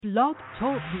Blog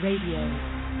Talk Radio.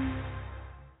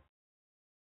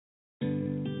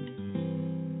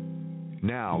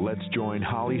 Now let's join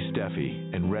Holly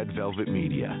Steffi and Red Velvet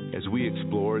Media as we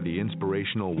explore the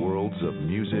inspirational worlds of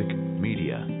music,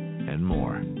 media, and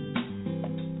more.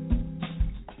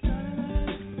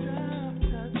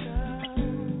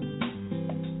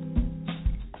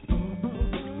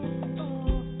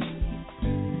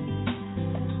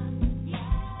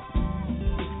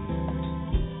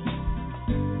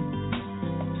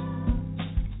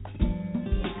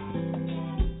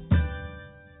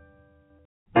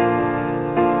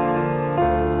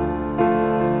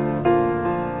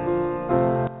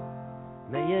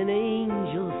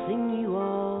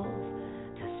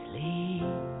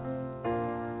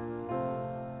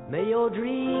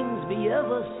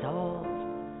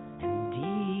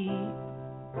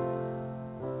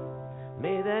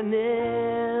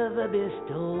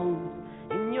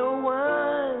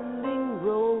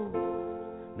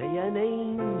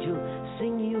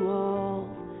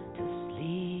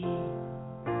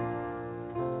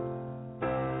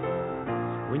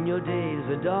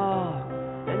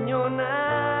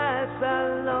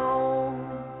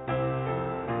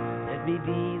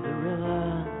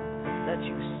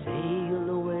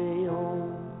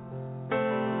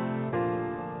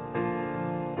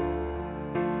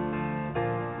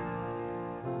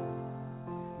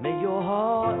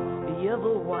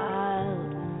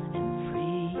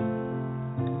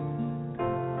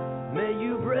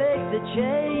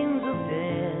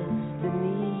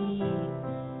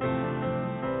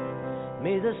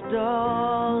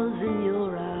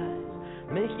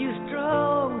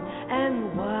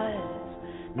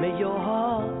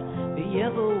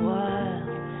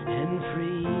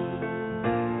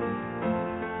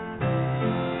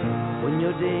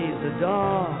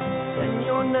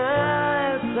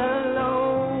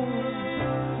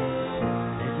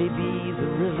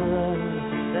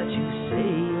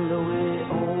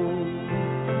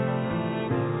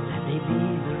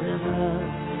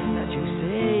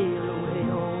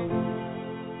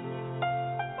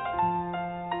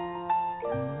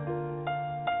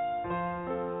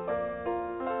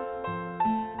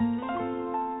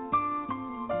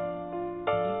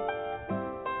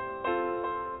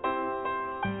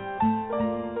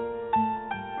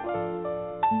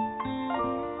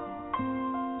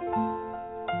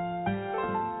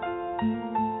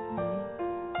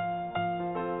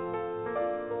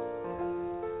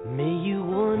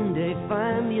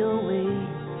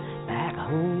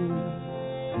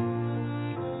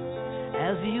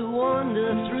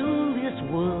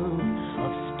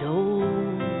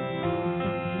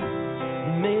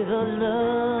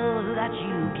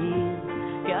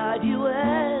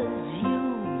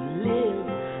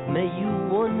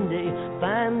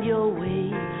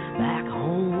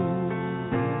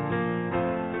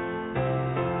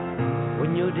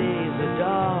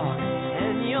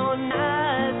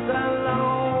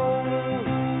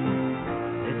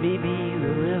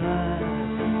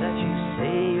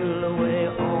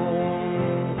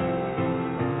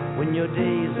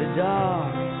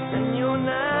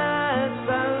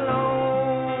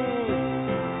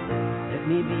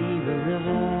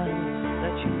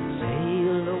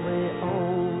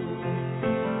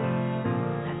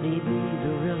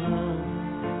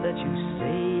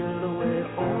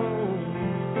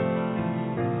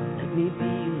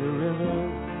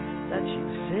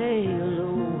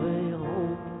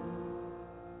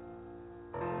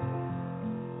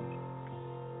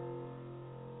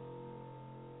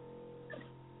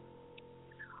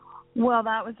 Well,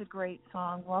 that was a great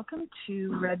song. Welcome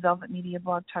to Red Velvet Media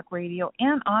Blog Talk Radio.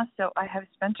 And also, I have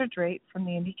Spencer Drake from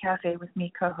the Indie Cafe with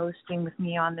me, co-hosting with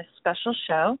me on this special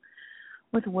show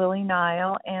with Willie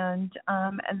Nile. And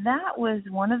that was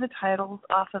one of the titles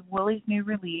off of Willie's new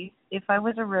release, If I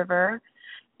Was a River.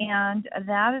 And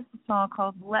that is the song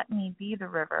called Let Me Be the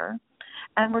River.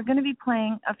 And we're going to be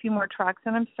playing a few more tracks.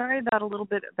 And I'm sorry about a little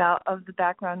bit of the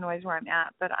background noise where I'm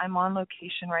at, but I'm on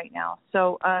location right now.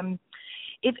 So,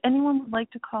 if anyone would like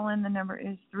to call in, the number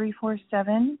is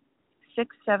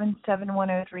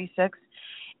 347-677-1036.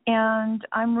 And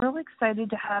I'm really excited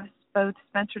to have both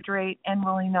Spencer Drake and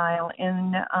Willie Nile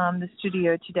in the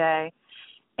studio today.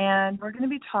 And we're going to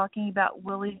be talking about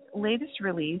Willie's latest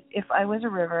release, If I Was a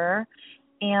River.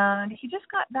 And he just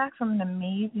got back from an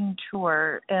amazing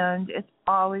tour. And it's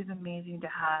always amazing to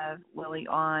have Willie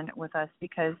on with us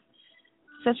because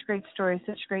such great stories,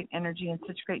 such great energy, and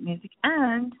such great music.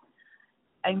 And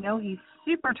I know he's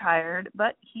super tired,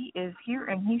 but he is here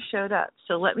and he showed up.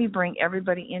 So let me bring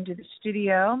everybody into the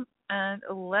studio and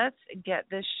let's get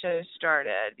this show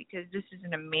started because this is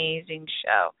an amazing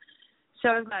show. So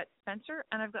I've got Spencer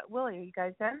and I've got Willie. Are you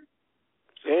guys there?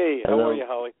 Hey, how are you,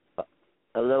 Holly?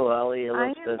 Hello, Holly.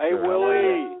 Hello, Spencer. Hey,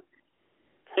 Willie.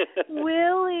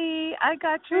 Willie, I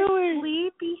got your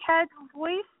sleepyhead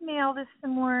voicemail this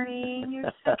morning.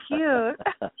 You're so cute.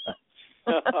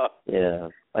 Yeah,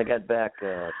 I got back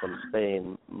from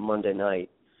Spain Monday night,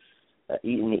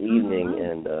 in the evening,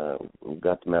 and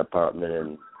got to my apartment,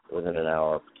 and within an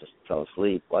hour just fell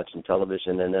asleep watching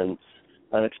television, and then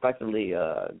unexpectedly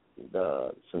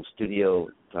some studio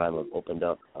time opened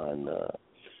up on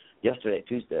yesterday,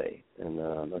 Tuesday, and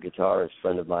a guitarist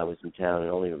friend of mine was in town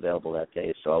and only available that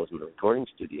day, so I was in the recording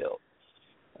studio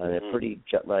in a pretty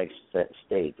jet-lagged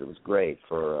state. It was great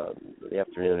for the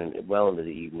afternoon and well into the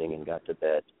evening, and got to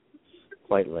bed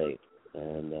quite late.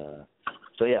 And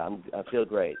so, yeah, I feel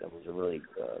great. It was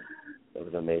it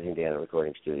was an amazing day in the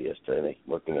recording studio yesterday,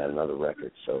 working on another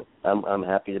record. So I'm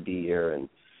happy to be here and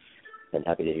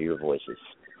happy to hear your voices.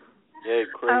 Yeah,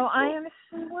 great.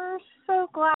 We're so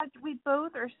glad. We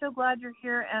both are so glad you're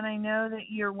here, and I know that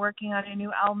you're working on a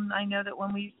new album. I know that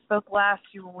when we spoke last,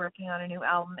 you were working on a new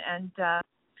album, and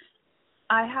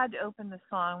I had to open the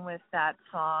song with that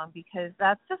song because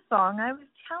that's the song I was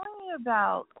telling you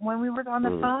about when we were on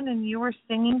the phone, and you were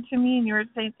singing to me, and you were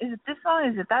saying, "Is it this song?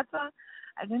 Is it that song?"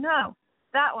 I don't know,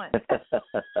 that one.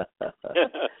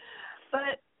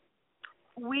 But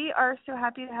we are so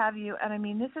happy to have you, and I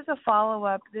mean, this is a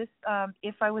follow-up. This,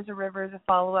 If I Was a River, is a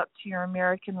follow-up to your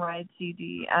American Ride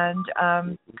CD, and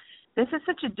this is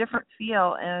such a different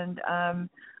feel, and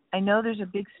I know there's a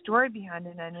big story behind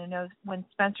it, and I know when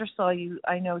Spencer saw you,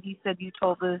 I know he said you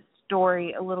told the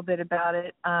story a little bit about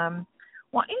it. Why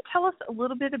don't you tell us a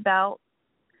little bit about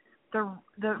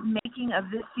the making of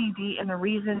this CD and the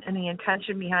reason and the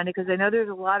intention behind it, because I know there's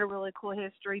a lot of really cool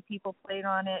history. People played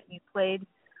on it, and you played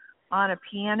on a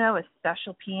piano, a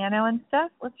special piano and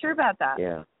stuff. Let's hear about that.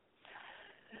 Yeah.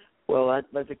 Well,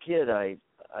 as a kid, I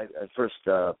first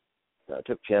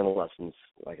took piano lessons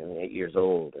like I was 8 years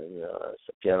old, and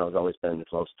piano has always been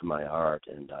close to my heart,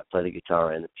 and I play the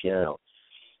guitar and the piano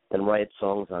and write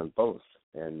songs on both.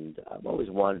 And I've always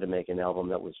wanted to make an album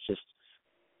that was just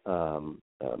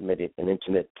maybe an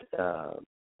intimate,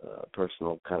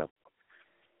 personal kind of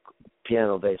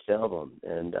piano-based album.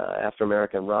 And after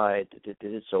American Ride, it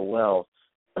did it so well,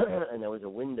 and there was a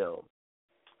window.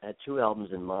 I had two albums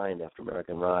in mind after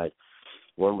American Ride.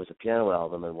 One was a piano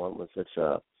album, and one was this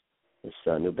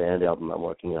new band album I'm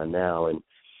working on now. And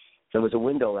there was a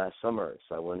window last summer,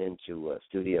 so I went into a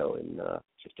studio in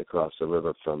just across the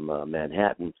river from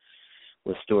Manhattan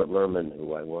with Stewart Lerman,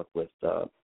 who I work with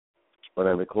when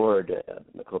I record.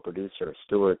 The co-producer,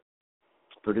 Stewart,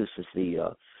 produces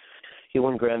he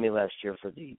won Grammy last year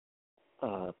for the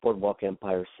Boardwalk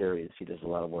Empire series. He does a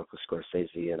lot of work with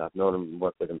Scorsese, and I've known him and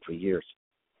worked with him for years.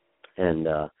 And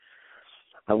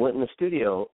I went in the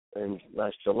studio in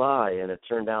last July, and it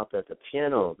turned out that the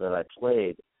piano that I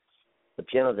played, the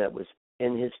piano that was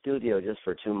in his studio just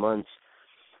for 2 months,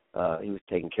 he was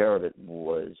taking care of it,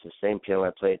 was the same piano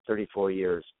I played 34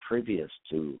 years previous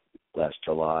to last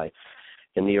July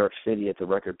in New York City at the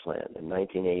record plant in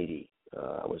 1980.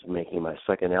 I was making my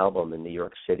second album in New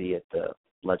York City at the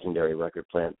legendary record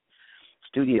plant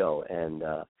studio, and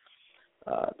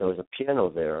there was a piano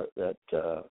there that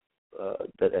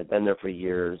had been there for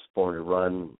years, Born to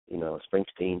Run,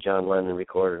 Springsteen, John Lennon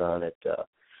recorded on it,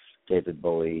 David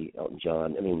Bowie, Elton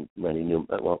John. I mean,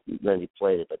 Randy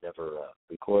played it but never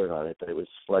recorded on it, but it was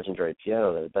a legendary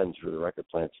piano that had been through the record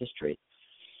plant's history.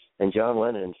 And John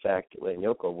Lennon, in fact, and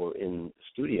Yoko were in the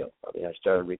studio. I mean, I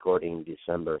started recording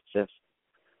December 5th,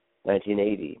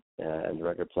 1980, and the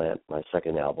record plant, my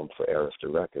second album for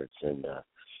Arista Records. And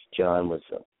John was,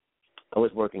 I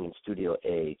was working in Studio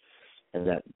A, and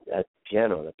that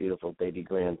piano, that beautiful baby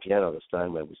grand piano, the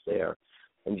Steinway, was there.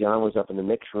 And John was up in the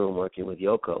mix room working with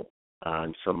Yoko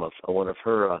on one of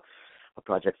her, a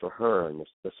project for her, and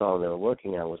the song they were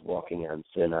working on was Walking on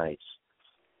Thin Ice.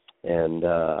 And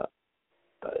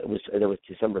it was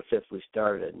December 5th we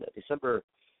started. And December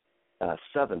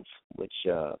 7th, which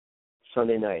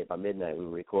Sunday night, about midnight, we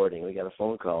were recording. We got a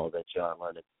phone call that John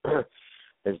Lennon,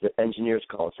 as the engineers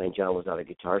called, saying John was out of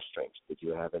guitar strings. Did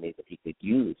you have any that he could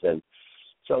use? And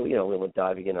so, we went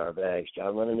diving in our bags.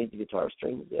 John Lennon needs a guitar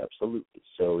string? Yeah, absolutely.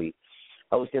 So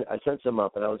I sent some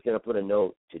up, and I was going to put a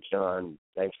note to John,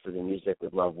 thanks for the music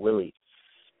with Love, Willie.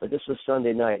 But this was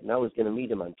Sunday night, and I was going to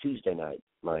meet him on Tuesday night.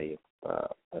 My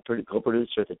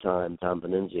co-producer at the time, Tom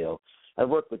Venenzio, I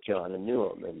worked with John and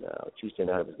knew him, and Tuesday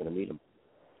night I was going to meet him.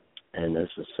 And this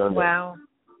was Sunday. Wow.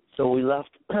 So we left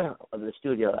the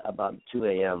studio about 2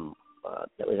 a.m.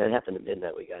 That happened at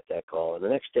midnight. We got that call. And the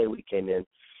next day we came in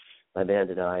my band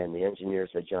and I, and the engineer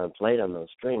said John played on those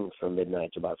strings from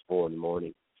midnight to about 4 in the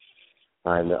morning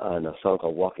on a song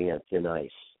called Walking on Thin Ice.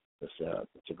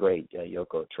 It's a great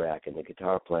Yoko track, and the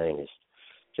guitar playing is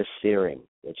just searing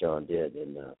that John did.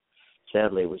 And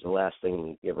sadly, it was the last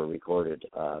thing he ever recorded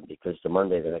because the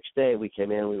Monday the next day we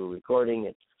came in, we were recording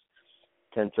at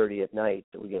 10:30 at night.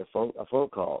 We get a phone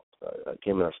call.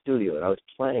 Came in our studio, and I was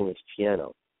playing this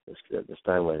piano, the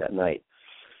Steinway that night.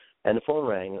 And the phone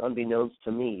rang. Unbeknownst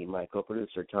to me, my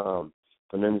co-producer Tom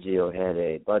Panunzio had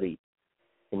a buddy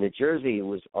in New Jersey who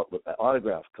was an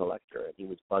autograph collector, and he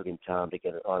was bugging Tom to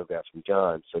get an autograph from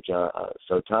John.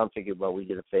 So Tom figured, well, we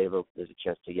did a favor. There's a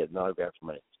chance to get an autograph from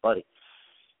my buddy.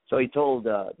 So he told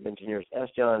the engineers,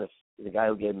 ask John if the guy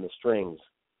who gave him the strings,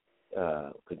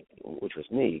 which was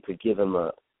me, could give him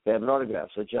have an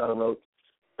autograph. So John wrote,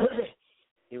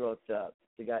 he wrote, the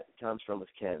guy Tom's from was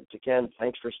Ken. To Ken,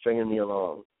 thanks for stringing me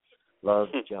along. Love,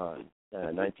 John.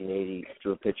 1980,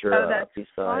 drew a picture, a peace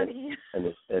sign, and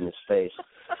his face.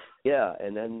 Yeah,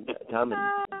 and then Tom,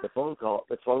 the phone call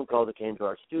that came to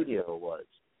our studio was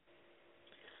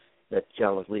that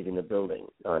John was leaving the building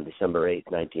on December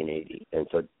 8th, 1980, and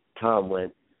so Tom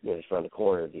went, just around the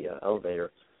corner of the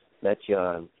elevator, met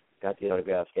John, got the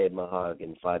autograph, gave him a hug,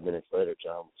 and 5 minutes later,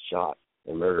 John was shot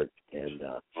and murdered. And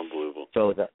unbelievable.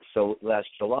 So last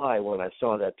July, when I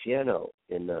saw that piano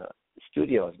in the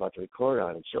studio I was about to record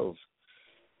on, and chills.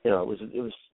 It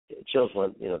was chills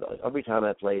went. Every time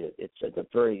I played it, it's a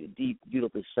very deep,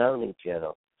 beautifully sounding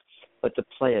piano, but to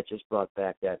play it just brought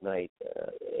back that night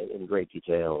in great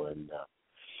detail. And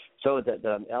so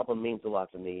the album means a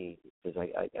lot to me because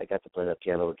I got to play that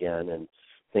piano again and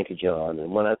think of John.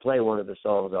 And when I play one of the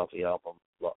songs off the album,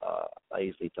 I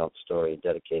usually tell the story and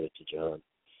dedicate it to John.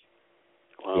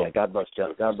 Wow. Yeah, God bless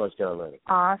John. God bless John Lennon.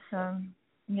 Awesome.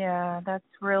 Yeah, that's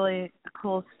really a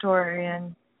cool story,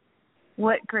 and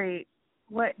what great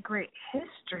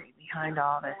history behind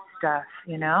all this stuff,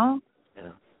 Yeah.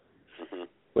 Mm-hmm.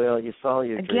 Well, you follow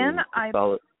your dreams. Again, I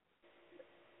want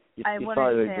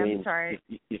to say, I'm sorry.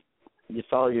 You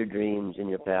follow your dreams and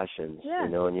your passions,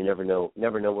 and you never know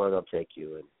where they'll take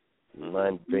you. And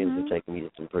my dreams have taken me to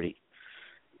some pretty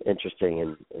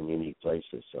interesting and unique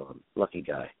places. So I'm a lucky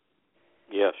guy.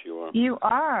 Yes, you are. You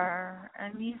are,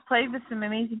 and you've played with some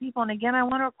amazing people. And again, I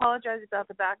want to apologize about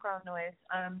the background noise,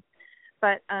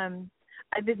 but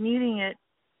I've been muting it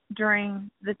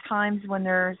during the times when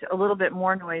there's a little bit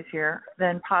more noise here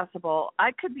than possible.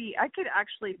 I could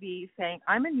actually be saying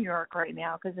I'm in New York right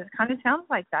now because it kind of sounds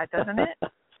like that, doesn't it?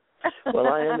 Well,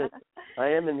 I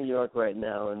am in New York right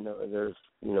now, and there's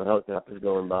helicopters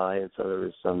going by, and so there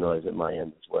is some noise at my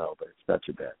end as well, but it's not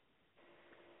too bad.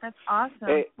 That's awesome.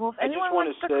 Hey, well, if anyone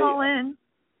wants to call in,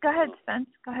 go ahead, Spence.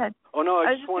 Go ahead. Oh, no,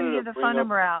 I was just going to give the phone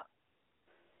number out.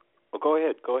 Oh, go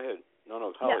ahead.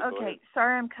 No, Holly, yeah, okay.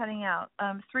 Sorry, I'm cutting out.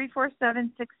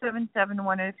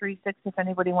 347-677-1036 if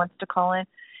anybody wants to call in.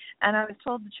 And I was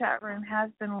told the chat room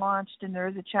has been launched, and there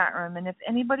is a chat room. And if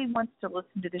anybody wants to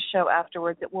listen to the show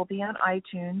afterwards, it will be on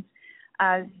iTunes,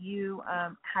 as you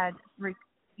had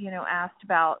asked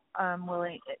about,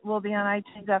 Willie. It will be on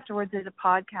iTunes afterwards as a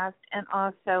podcast, and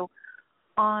also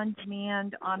on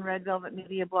demand on Red Velvet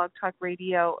Media Blog Talk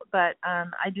Radio. But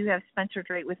I do have Spencer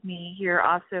Drake with me here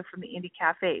also from the Indie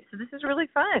Cafe. So this is really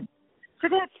fun. So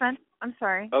go ahead, Spence. I'm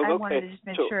sorry. Oh, okay. I wanted to just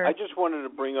make sure. I just wanted to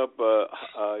bring up,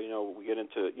 we get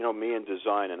into, me and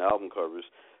design and album covers,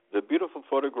 the beautiful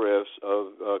photographs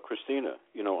of Christina,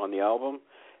 on the album.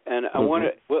 And I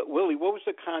wanted, Willie, what was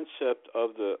the concept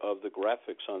of the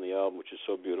graphics on the album, which is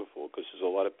so beautiful? Because there's a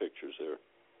lot of pictures there.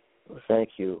 Well,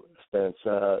 thank you, Spence.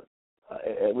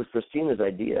 It was Christina's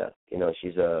idea.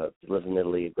 She lives in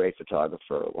Italy, a great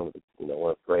photographer, one of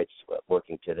the greats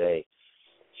working today.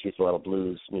 She's a lot of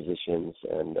blues musicians,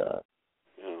 and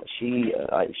she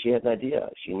had an idea.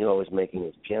 She knew I was making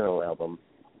this piano album,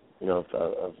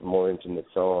 of more intimate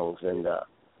songs, and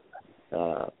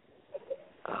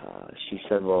she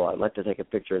said, well, I'd like to take a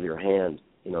picture of your hand,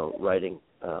 writing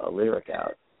a lyric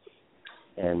out.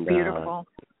 And beautiful.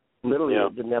 Literally,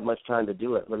 didn't have much time to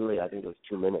do it. Literally, I think it was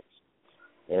 2 minutes.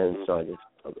 And so I just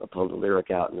pulled the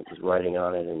lyric out, and it was writing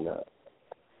on it, and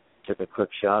took a quick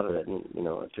shot of it, and,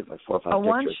 I took like 4 or 5 pictures. A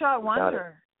one-shot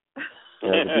wonder.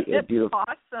 It's beautiful.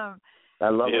 Awesome. I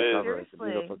love the cover. Seriously. It's a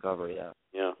beautiful cover, yeah.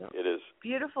 Yeah, it is.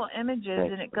 Beautiful images,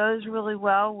 Thanks. and it goes really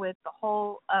well with the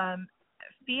whole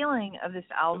feeling of this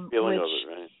album. The feeling of it,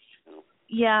 right?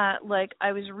 Yeah, like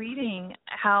I was reading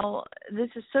how this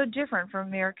is so different from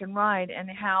American Ride, and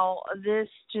how this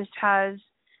just has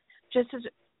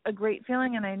a great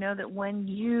feeling. And I know that when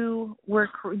you were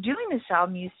doing this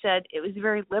album, you said it was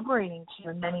very liberating to you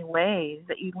in many ways,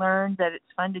 that you learned that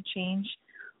it's fun to change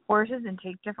horses and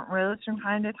take different roads from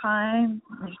time to time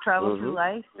and just travel through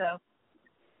life. So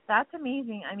that's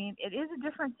amazing. I mean, it is a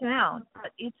different sound,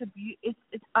 but it's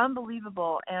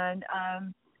unbelievable. And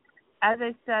as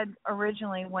I said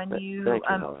originally, when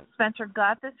Spencer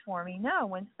got this for me,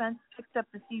 when Spencer picked up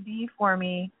the CD for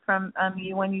me from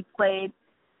you when you played,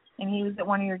 and he was at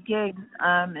one of your gigs,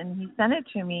 and he sent it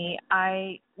to me,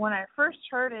 when I first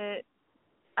heard it,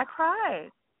 I cried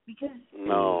because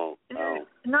not in a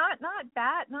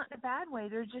bad way.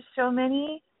 There's just so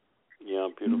many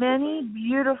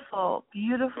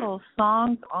beautiful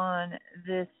songs on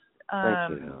this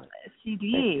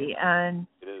CD, and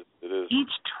it is.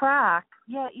 Each track.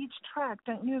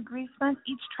 Don't you agree, Spence?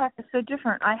 Each track is so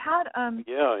different. I had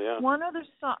one other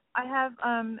song. I have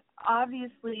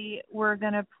obviously we're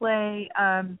gonna play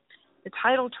the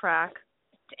title track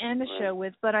to end the show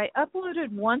with, but I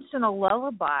uploaded Once in a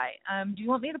Lullaby. Do you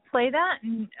want me to play that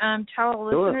and tell our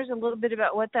listeners a little bit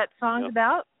about what that song's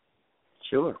about?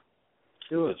 Sure.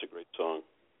 That's a great song.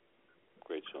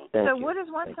 Thank you. What is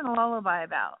Once in a Lullaby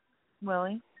about,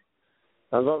 Willie?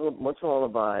 Once in a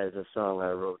Lullaby is a song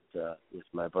I wrote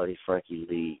with my buddy Frankie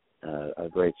Lee.It, a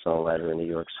great songwriter in New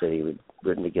York City. We've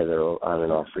written together on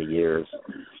and off for years.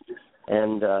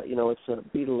 And, it's a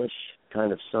Beatle-ish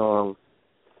kind of song.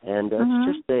 And it's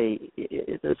just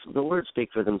the words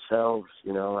speak for themselves.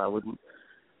 I wouldn't,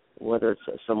 whether it's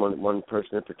one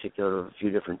person in particular or a few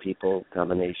different people,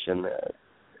 combination.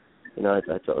 I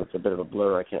thought it's a bit of a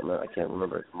blur. I can't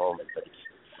remember at the moment, but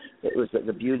it was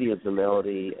the beauty of the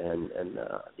melody and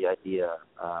the idea.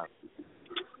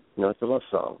 It's a love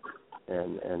song,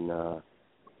 and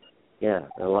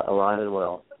alive and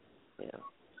well. Yeah,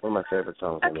 one of my favorite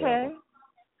songs. Okay.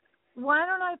 Why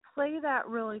don't I play that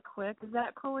really quick? Is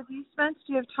that cool with you, Spence?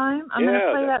 Do you have time? I'm going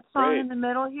to play that song in the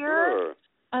middle here. Sure.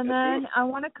 And then I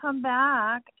want to come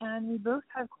back, and we both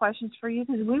have questions for you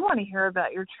because we want to hear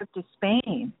about your trip to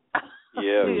Spain.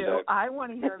 Yeah, exactly. I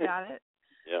want to hear about it.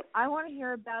 Yep. I want to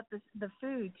hear about the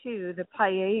food, too, the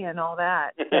paella and all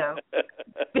that. So.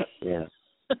 Yeah.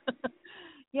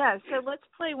 Yeah, so let's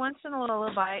play Once in a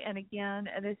Lullaby. And, again,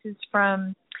 this is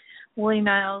from Willie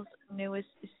Nile's newest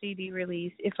CD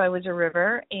release, If I Was a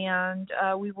River. And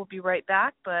we will be right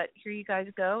back, but here you guys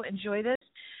go. Enjoy this.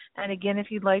 And, again,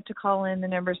 if you'd like to call in, the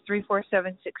number is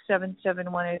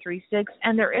 347-677-1036.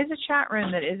 And there is a chat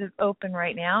room that is open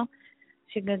right now.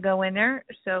 So you can go in there.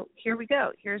 So here we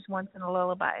go. Here's Once in a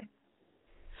Lullaby.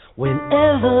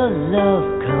 Whenever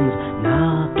love comes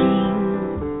knocking,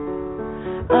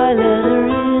 I let her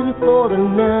in for the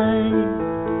night.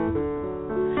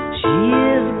 She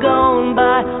is gone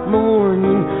by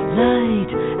morning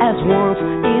light, as once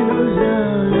in a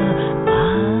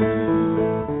lullaby.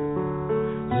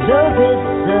 Love is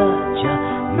such a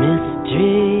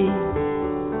mystery.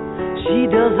 She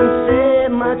doesn't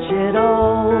say much at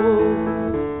all,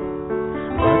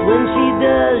 but when she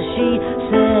does, she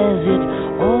says it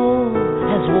all,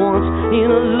 as once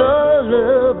in a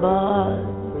lullaby.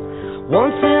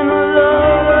 Once in a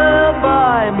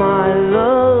lullaby, my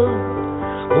love.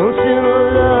 Once in a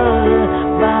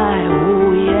lullaby,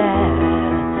 oh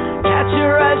yeah. Catch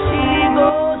her as she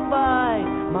goes by,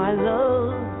 my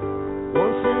love.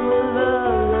 Once in a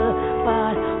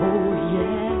lullaby, oh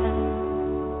yeah.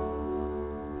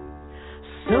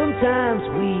 Sometimes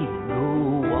we go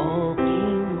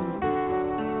walking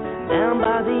down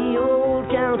by the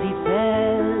old county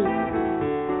fair.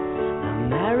 The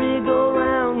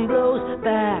merry-go-round blows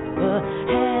back the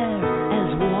hair, as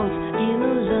once in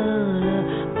a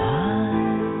lullaby.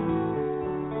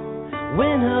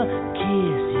 When her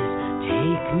kisses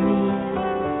take me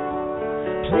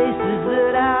places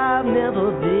that I've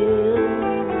never been,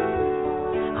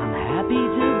 I'm happy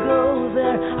to go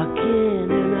there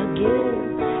again and again,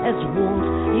 as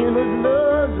once in a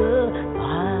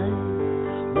lullaby.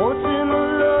 Once in a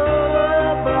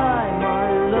lullaby,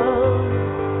 my love.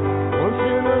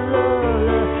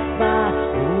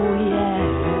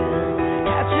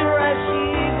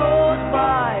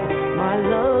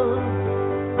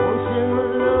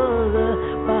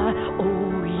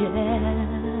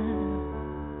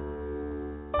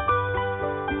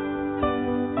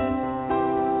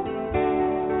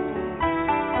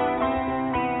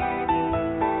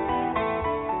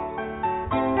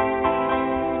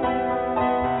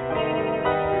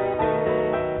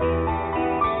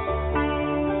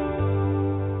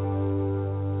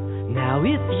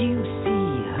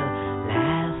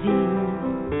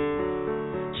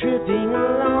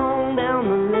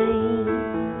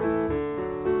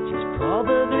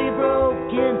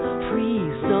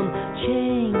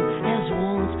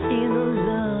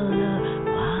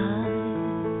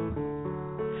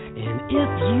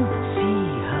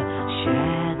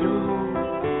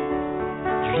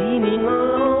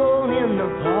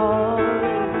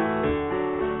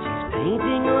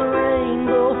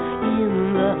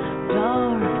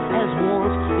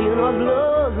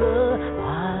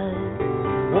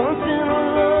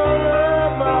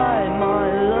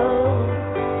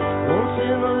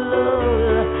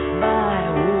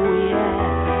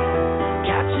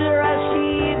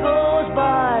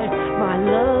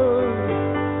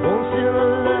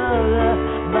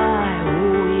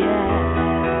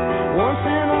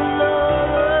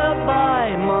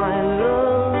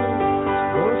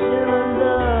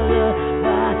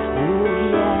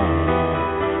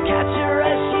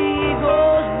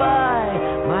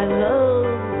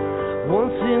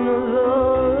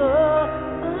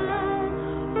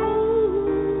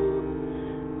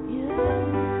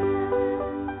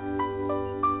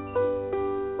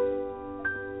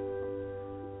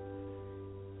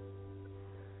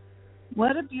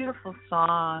 What a beautiful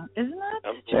song. Isn't that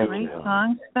such a great you.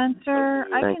 song, Spencer?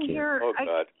 Thank I can you. hear Oh,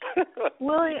 God.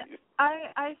 Willie,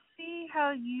 I see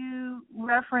how you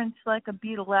reference like a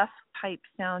Beatlesque type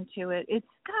sound to it. It's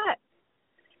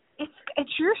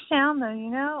your sound though,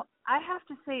 you know. I have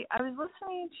to say, I was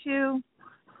listening to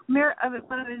when I was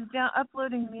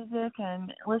uploading music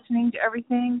and listening to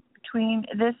everything between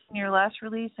this and your last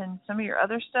release and some of your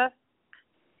other stuff.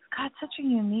 God, such a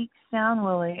unique sound,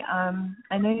 Willie.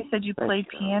 I know you said you played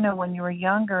piano when you were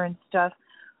younger and stuff.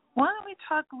 Why don't we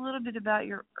talk a little bit about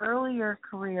your earlier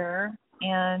career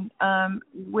and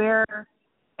where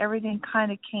everything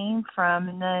kind of came from,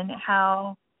 and then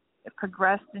how it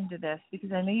progressed into this?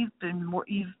 Because I know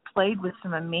you've played with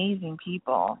some amazing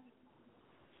people.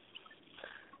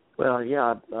 Well,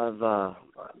 yeah, I've I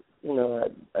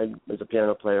was a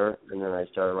piano player, and then I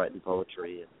started writing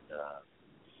poetry and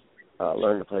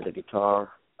learned to play the guitar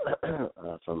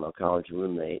from a college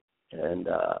roommate, and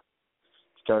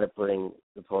started putting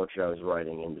the poetry I was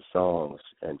writing into songs.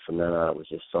 And from then on, it was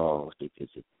just songs because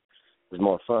it was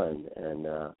more fun. And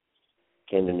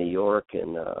came to New York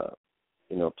and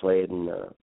played in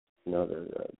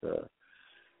the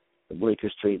Bleecker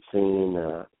Street scene,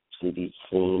 CD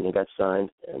scene, and got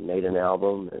signed and made an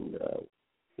album. And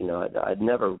I'd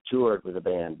never toured with a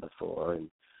band before, and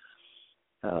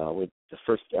the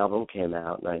first album came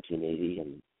out in 1980,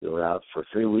 and we were out for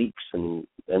 3 weeks and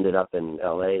ended up in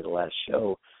L.A. the last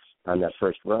show on that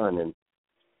first run, and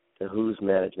the Who's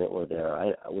management were there.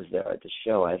 I was there at the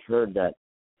show. I heard that,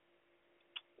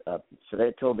 so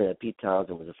they told me that Pete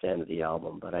Townsend was a fan of the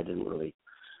album, but I didn't really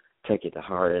take it to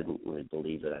heart. I didn't really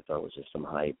believe it. I thought it was just some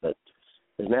hype, but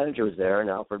his manager was there and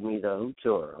offered me the Who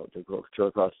tour to go tour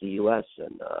across the U.S.,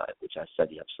 and which I said,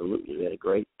 yeah, absolutely. We had a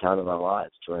great time of our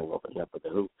lives touring, opening up with the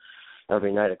Who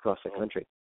every night across the country.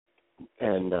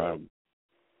 And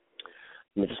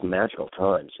just magical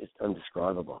times. It's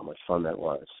indescribable how much fun that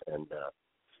was. And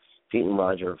Pete and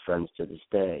Roger are friends to this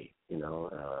day, I don't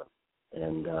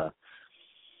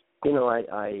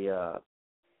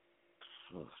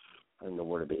know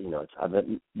where to be.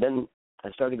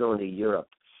 I started going to Europe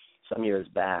some years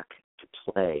back to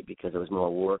play because there was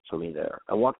more work for me there.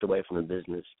 I walked away from the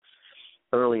business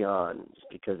early on just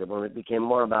because when it became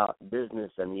more about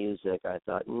business and music, I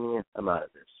thought, I'm out of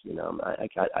this.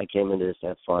 I came into this to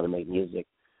have fun and make music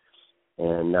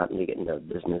and not to get into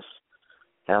business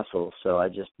hassle. So I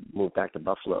just moved back to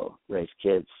Buffalo, raised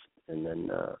kids, and then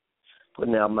put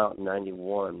an album out in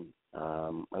 91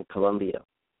 on Columbia.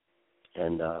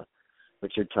 And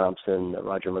Richard Thompson,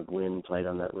 Roger McGuinn played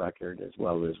on that record, as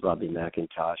well as Robbie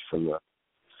McIntosh from the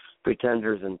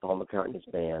Pretenders and Paul McCartney's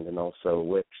band, and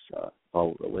also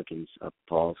Paul Wickens,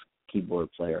 Paul's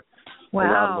keyboard player.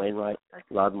 Wow. And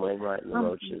Loudon Wainwright and the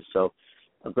Roaches. So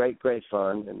a great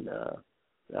fun, and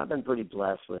I've been pretty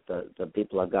blessed with the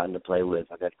people I've gotten to play with.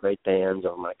 I've got great bands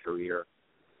over my career.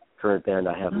 Current band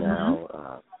I have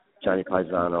now, Johnny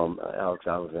Paisano, Alex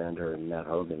Alexander, and Matt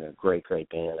Hogan, a great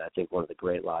band. I think one of the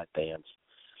great live bands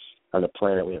on the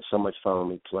planet. We have so much fun when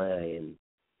we play,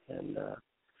 and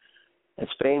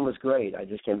Spain was great. I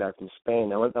just came back from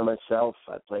Spain. I went by myself.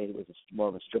 I played with more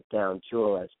of a stripped-down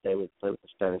tour. I played with the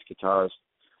Spanish guitarist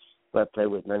who I played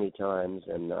with many times,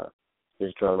 and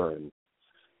his drummer. And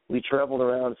we traveled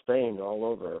around Spain all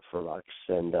over for Lux,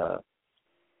 and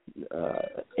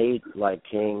ate like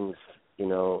kings.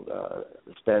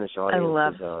 The Spanish audience. I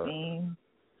love Spain.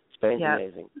 Spain's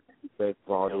amazing. Great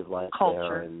quality of life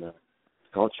there, and the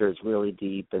culture is really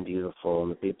deep and beautiful,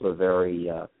 and the people are very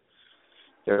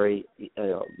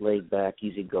laid back,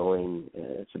 easygoing.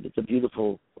 It's a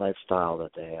beautiful lifestyle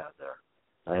that they have there.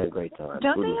 I had a great time.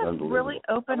 Don't they have really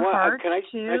open hearts can I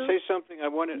say something? I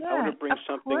want to bring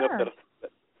something up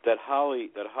that Holly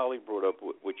brought up,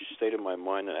 which stayed in my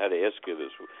mind, and I had to ask you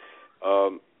this.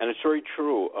 And it's very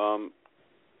true.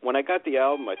 When I got the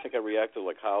album, I think I reacted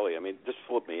like Holly. I mean, this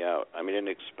flipped me out. I didn't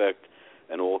expect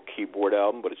an all-keyboard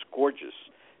album, but it's gorgeous.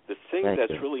 The thing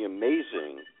that's really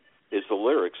amazing is the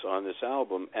lyrics on this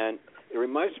album, and it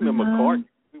reminds me of McCartney.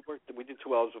 We did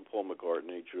 2 albums with Paul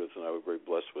McCartney. Judith and I were very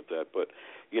blessed with that. But,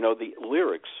 the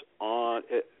lyrics on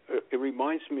it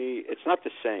reminds me, it's not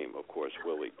the same, of course,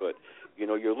 Willie, but,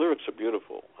 your lyrics are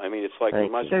beautiful. It's like, it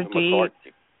reminds me of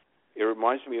McCartney. It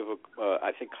reminds me of,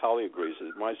 I think Holly agrees,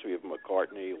 it reminds me of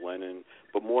McCartney, Lennon,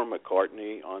 but more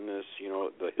McCartney on this,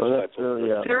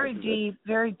 very deep,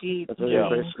 very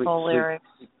meaningful lyrics.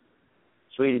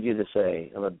 Sweet of you to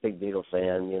say. I'm a big Beatles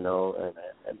fan, and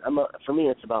for me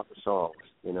it's about the songs,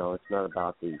 it's not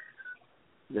about the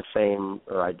fame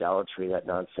or idolatry, that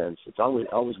nonsense. It's always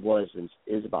was and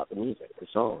is about the music, the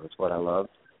song. It's what I love.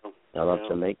 I love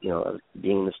to make,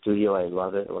 being in the studio. I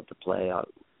love it. I love to play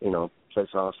play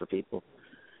songs for people.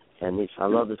 And I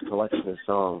love this collection of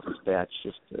songs. This batch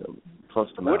just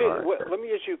close to my heart. Let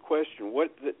me ask you a question.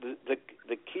 What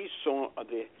the key song,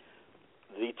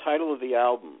 the title of the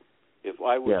album, If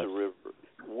I Was a River,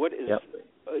 what is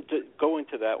go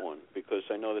into that one, because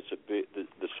I know that's a big.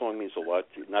 The song means a lot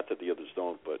to you. Not that the others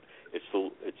don't, but it's the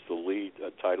lead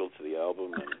title to the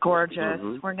album. It's gorgeous.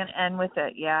 Mm-hmm. We're going to end with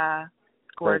it. Yeah, it's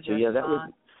gorgeous. Thank you. Yeah,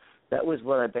 that was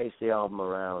what I based the album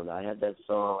around. I had that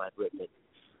song. I'd written it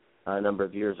a number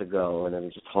of years ago, and I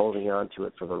was just holding on to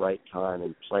it for the right time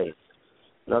and place.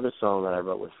 Another song that I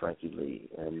wrote with Frankie Lee,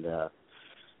 and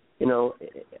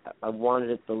I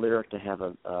wanted the lyric to have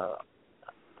a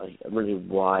really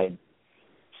wide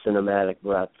cinematic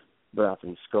breadth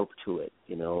and scope to it,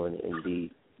 and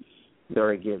be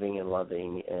very giving and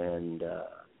loving, and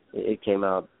it came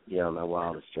out beyond my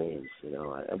wildest dreams.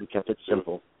 We kept it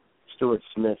simple. Steuart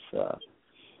Smith,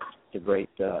 the great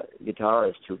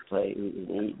guitarist who's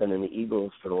been in the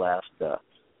Eagles for the last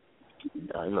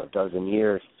dozen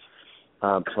years,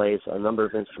 plays a number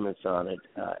of instruments on it,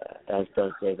 as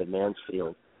does David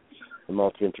Mansfield, the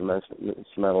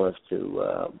multi-instrumentalist who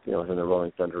was in the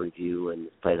Rolling Thunder Review and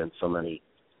played on so many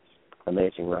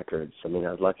amazing records. I mean,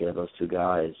 I was lucky to have those two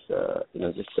guys. I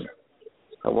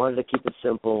wanted to keep it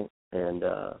simple, and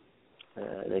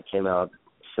it came out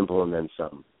simple and then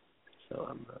some.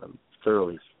 So I'm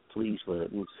thoroughly pleased with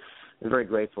it, and I'm very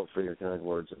grateful for your kind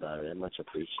words about it. I much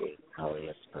appreciate it, Holly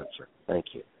and Spencer.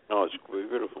 Thank you. No, it's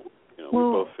beautiful. We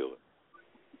both feel it.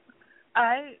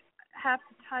 I have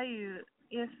to tell you,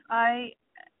 if I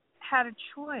had a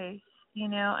choice,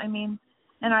 and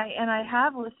I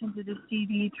have listened to the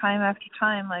CD time after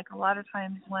time, like a lot of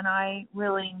times when I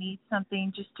really need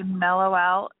something just to mellow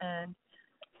out, and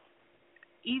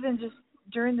even just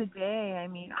during the day, I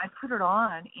put it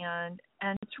on, and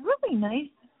it's really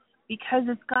nice because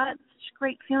it's got such a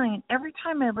great feeling. And every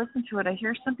time I listen to it, I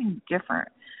hear something different.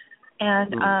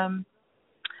 And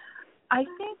I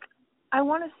think I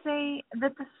want to say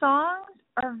that the songs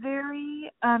are very,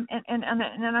 and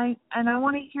I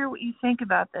want to hear what you think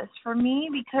about this. For me,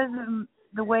 because of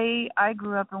the way I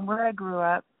grew up and where I grew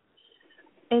up,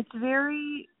 it's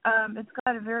very, it's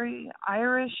got a very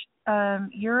Irish,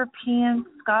 European,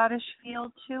 Scottish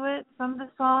feel to it. Some of the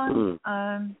songs,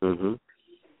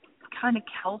 kind of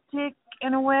Celtic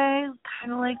in a way,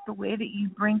 kind of like the way that you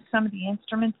bring some of the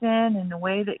instruments in and the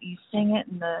way that you sing it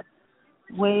and the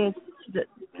way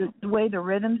the way the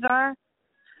rhythms are.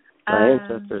 My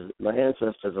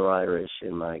ancestors are Irish,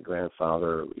 and my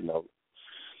grandfather,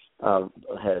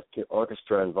 had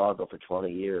orchestra in vaudeville for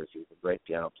 20 years. He was a great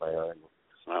piano player. And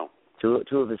wow. Two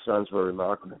of his sons were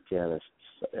remarkable pianists,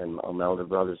 and my older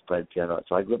brothers played piano.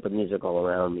 So I grew up with music all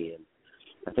around me, and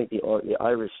I think the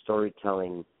Irish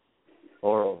storytelling,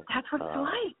 oral. That's what it's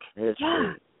like.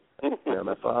 History. Yeah.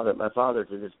 My father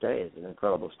to this day is an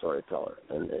incredible storyteller,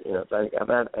 and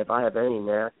if I have any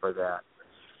knack for that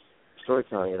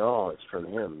storytelling at all, it's from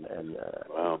him and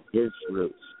his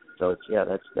roots. So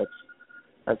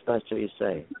that's nice to you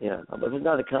say. Yeah, but it's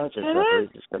not a conscious effort;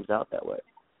 it just comes out that way.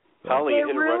 Holly, it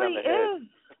hit really it right on the head.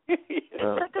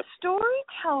 It's like a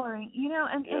storytelling,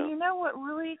 and you know what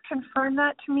really confirmed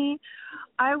that to me?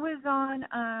 I was on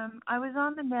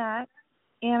the net,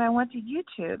 and I went to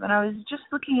YouTube, and I was just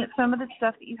looking at some of the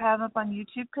stuff that you have up on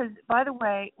YouTube. Because, by the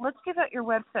way, let's give out your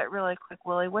website really quick,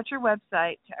 Willie. What's your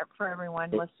website for everyone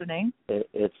listening?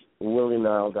 It's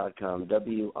WillieNile.com,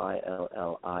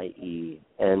 WILLIENILE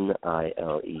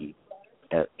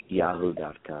at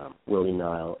yahoo.com. Willie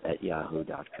Nile at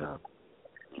yahoo.com.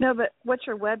 No, but what's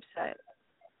your website?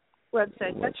 That's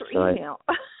your email.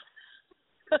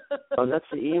 Oh, that's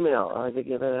the email. I could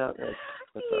give it out. That's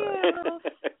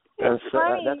all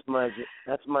right.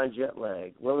 That's my jet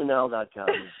lag. WillieNile.com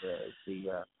is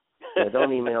the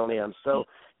don't email me.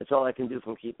 It's all I can do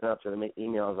from keeping up to the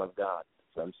emails I've got.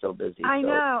 So I'm so busy. I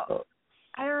know. So.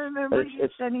 I remember you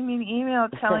sending me an email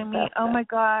telling me, "Oh my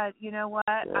God, you know what?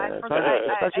 I forgot.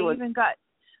 I even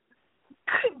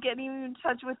couldn't get even in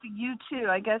touch with U2.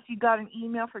 I guess you got an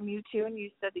email from U2, and you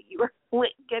said that you were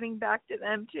getting back to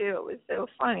them too. It was so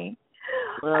funny."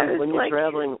 Well, when you're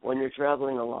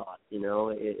traveling a lot,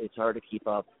 it's hard to keep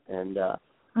up, and I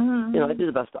do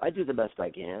the best I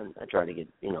can. I try to get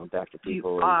back to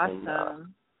people.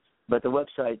 Awesome. But the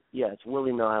website, it's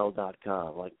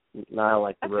WillieNile.com, like Nile,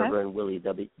 like the river, and Willie,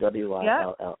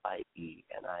 WILLIENILE.com.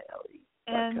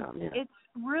 And it's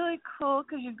really cool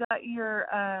because you've got your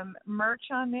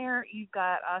merch on there. You've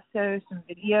got also some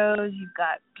videos. You've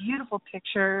got beautiful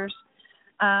pictures.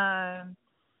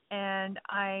 and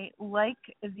I like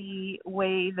the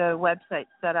way the website's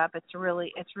set up. It's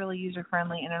really user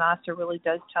friendly, and it also really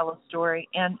does tell a story.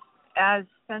 And as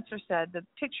Spencer said, the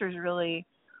pictures really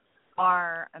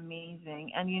are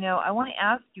amazing. And I want to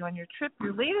ask you, on your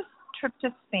latest trip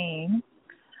to Spain,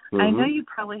 I know you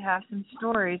probably have some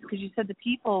stories, because you said the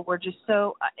people were just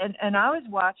so, and I was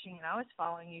watching and I was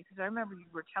following you, because I remember you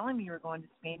were telling me you were going to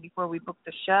Spain before we booked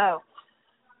the show.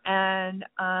 And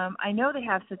I know they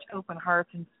have such open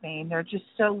hearts in Spain. They're just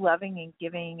so loving and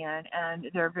giving, and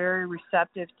they're very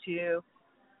receptive to,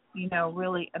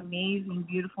 really amazing,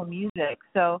 beautiful music.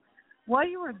 So while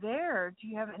you were there, do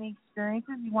you have any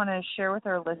experiences you want to share with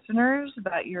our listeners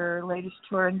about your latest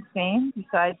tour in Spain,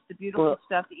 besides the beautiful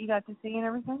stuff that you got to see and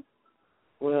everything?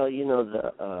 Well,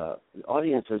 the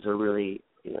audiences are really,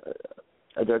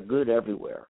 they're good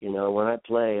everywhere. When I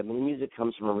play, the music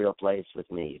comes from a real place with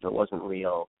me. If it wasn't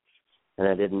real and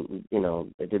it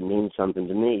didn't mean something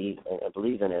to me, I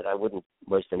believe in it, I wouldn't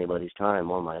waste anybody's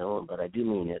time on my own, but I do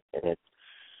mean it, and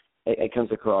it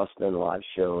comes across in live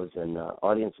shows, and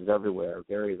audiences everywhere,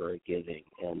 very, very giving.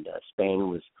 And Spain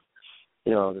was,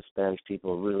 the Spanish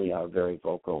people really are very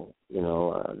vocal.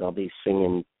 They'll be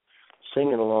singing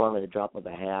along at the drop of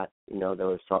a hat. There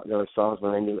were songs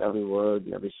when I knew every word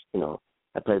and every,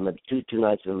 I played two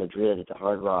nights in Madrid at the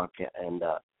Hard Rock, and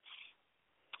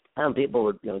people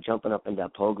were, jumping up and down,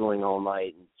 pogoing all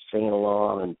night and singing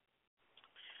along. And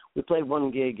we played one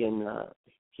gig in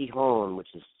Gijon, which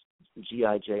is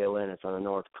Gijon. It's on the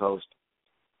north coast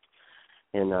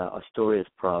in Asturias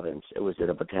province. It was at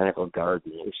a botanical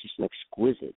garden. It was just an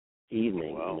exquisite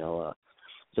evening. Wow.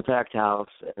 It was a packed house,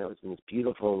 and it was in this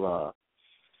beautiful,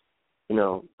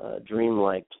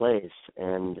 dreamlike place.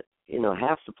 And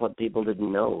half the people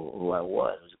didn't know who I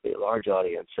was. It was a large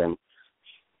audience, and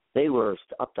they were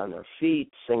up on their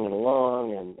feet, singing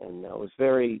along, and it was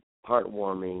very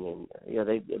heartwarming. And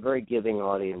they're very giving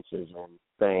audiences in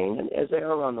Spain, and as they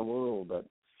are around the world. But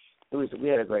we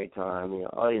had a great time.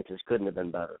 Audiences couldn't have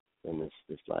been better than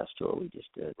this last tour we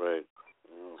just did. Right.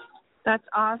 That's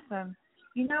awesome.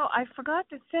 I forgot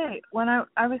to say, when I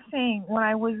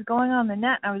was going on the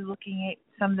net, I was looking at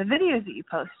some of the videos that you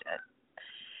posted.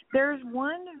 There's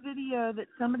one video that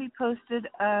somebody posted,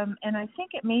 and I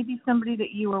think it may be somebody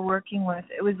that you were working with.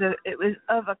 It was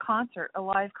of a concert, a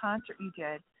live concert you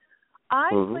did. I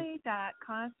played that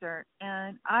concert,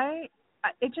 and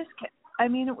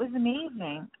it was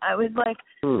amazing. I was like,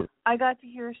 I got to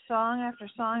hear song after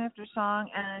song after song,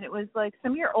 and it was like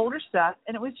some of your older stuff,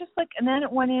 and it was just like, and then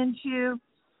it went into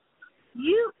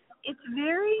it's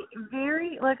very,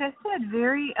 very, like I said,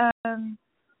 very,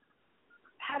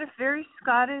 had a very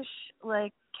Scottish,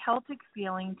 like, Celtic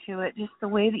feeling to it, just the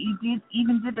way that you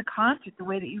did the concert, the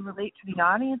way that you relate to the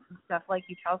audience and stuff, like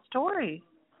you tell stories.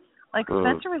 Like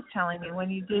Spencer was telling me when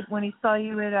he saw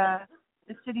you at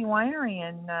the City Winery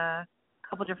in a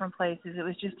couple different places. It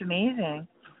was just amazing.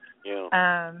 Yeah.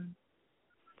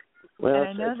 Well, and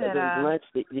I know that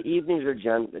the evenings are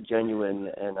genuine,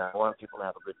 and I want people to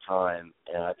have a good time.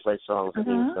 And I play songs that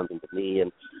mean something to me,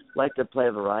 and like to play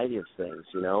a variety of things.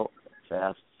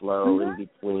 Fast, slow, in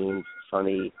between,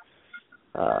 funny,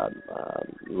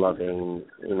 loving,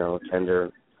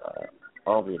 tender,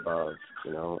 all the above.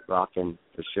 Rocking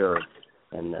for sure.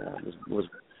 And was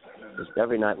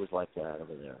every night was like that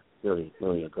over there. Really,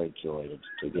 really a great joy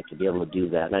to get to be able to do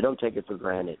that. And I don't take it for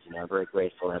granted. I'm very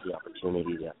grateful to have the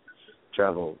opportunity to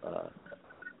travel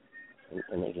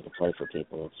and I get to play for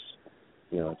people. It's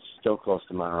it's still close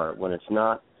to my heart. When it's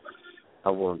not,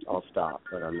 I'll stop,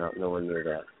 but I'm not nowhere near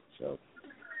that. So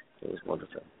it was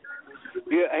wonderful.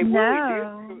 Yeah, hey,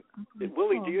 no.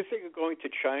 Willie, do you think of going to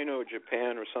China or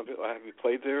Japan or something? Have you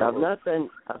played there? I've not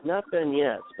been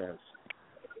yet, Spence.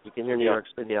 You can hear New York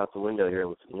City out the window here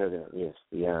with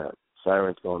the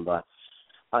sirens going by.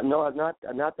 No, I've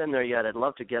not been there yet. I'd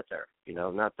love to get there.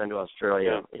 I've not been to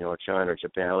Australia, or China or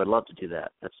Japan. I would love to do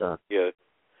that. That's I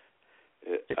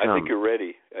think you're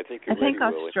ready. I think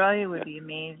Australia would be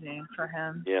amazing for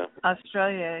him. Yeah.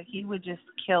 Australia, he would just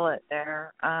kill it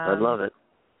there. I'd love it.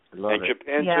 And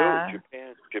Japan too.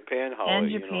 Japan, Holly.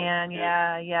 And Japan,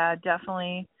 yeah,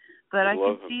 definitely. But I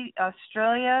can see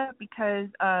Australia because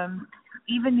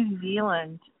even New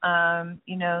Zealand,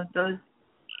 those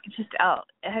just out.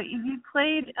 Have you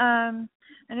played? I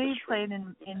know you played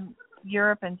in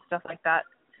Europe and stuff like that.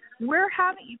 Where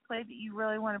haven't you played that you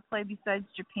really want to play besides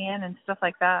Japan and stuff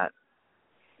like that?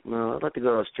 Well, I'd like to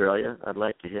go to Australia. I'd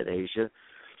like to hit Asia.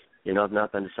 I've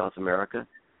not been to South America.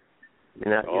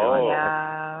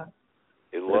 Yeah.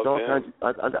 There's all kinds.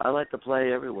 I like to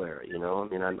play everywhere.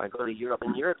 I go to Europe.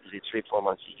 In Europe, it's 3-4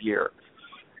 months a year.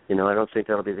 I don't think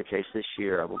that'll be the case this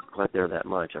year. I won't be quite there that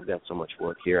much. I've got so much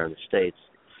work here in the States,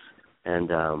 and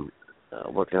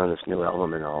working on this new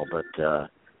album and all. But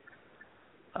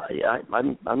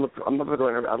I'm never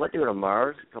going. I'd like to go to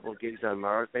Mars. A couple of gigs on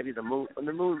Mars. Maybe the moon. On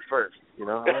the moon first. Yeah.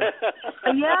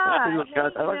 I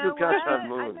like to do concerts on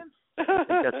the moon. I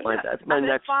think that's my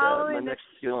next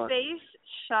space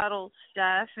shuttle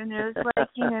stuff, and there's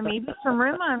maybe some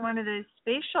room on one of those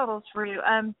space shuttles for you.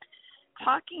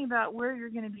 Talking about where you're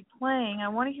going to be playing, I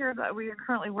want to hear about where you're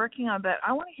currently working on, but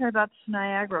I want to hear about this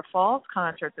Niagara Falls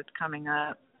concert that's coming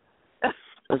up.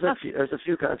 There's a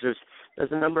few concerts.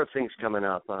 There's a number of things coming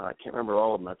up. I can't remember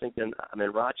all of them. I think I'm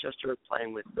in Rochester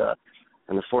playing with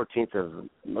on the 14th of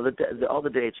all the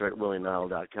dates are at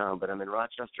willienile.com, but I'm in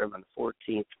Rochester. I'm on the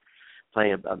 14th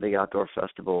playing a big outdoor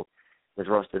festival with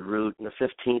Rusted Root. And the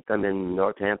 15th I'm in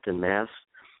Northampton, Mass.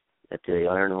 at the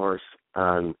Iron Horse.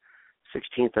 On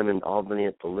 16th I'm in Albany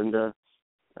at the Linda,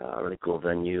 a really cool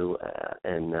venue.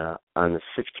 And on the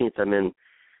 16th I'm in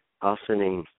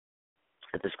Austining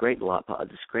at this great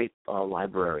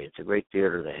library. It's a great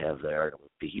theater they have there.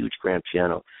 The huge grand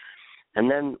piano.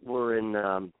 And then we're in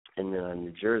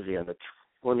New Jersey on the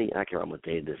I can't remember what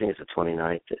date. I think it's the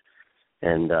 29th.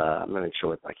 And I'm not even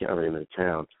sure I can't remember the name of the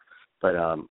town. But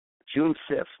June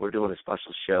 5th, we're doing a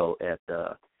special show at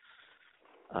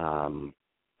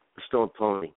Stone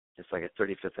Pony. It's like a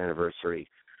 35th anniversary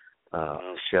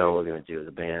show we're going to do,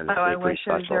 the band. Oh, I wish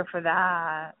I was there for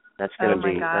that. That's going to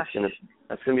be that's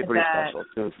going to be pretty special.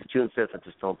 June 5th at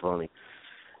the Stone Pony.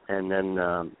 And then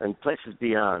and places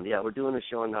beyond. Yeah, we're doing a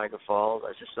show in Niagara Falls.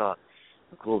 I just saw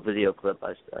a cool video clip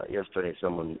yesterday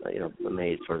someone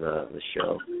made for the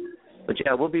show. But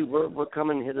yeah, we're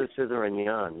coming hither, thither, and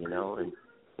yon, and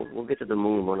we'll get to the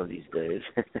moon one of these days.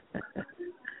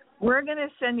 We're going to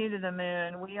send you to the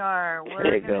moon. We are. We're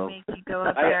going to make you go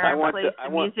up there and play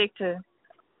some music to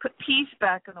put peace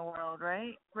back in the world,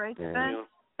 right? Right, Sven?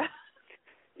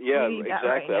 Yeah,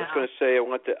 exactly. I was going to say I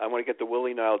want to get the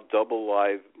Willie Nile double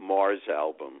live Mars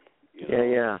album.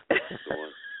 Yeah.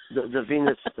 the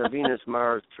Venus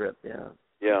Mars trip. Yeah.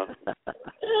 Yeah.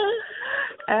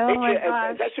 Oh my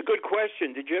gosh. That's a good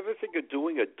question. Did you ever think of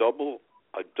doing a double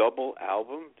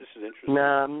album? This is interesting. No,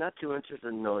 I'm not too interested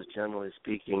in those, generally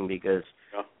speaking, because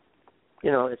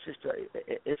it's just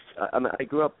I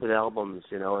grew up with albums,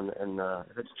 and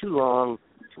if it's too long,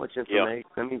 too much information.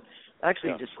 I mean,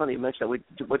 actually, just funny you mentioned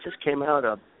that. What just came out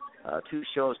of 2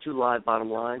 live bottom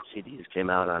line CDs came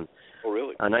out on. Oh,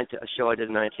 really? A show I did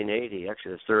in 1980,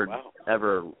 actually the third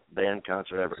ever band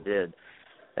concert I ever did,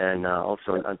 and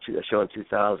also a show in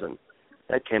 2000.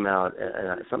 That came out,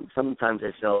 and sometimes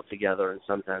they sell it together, and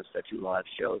sometimes they're 2 live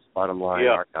shows, bottom line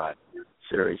archive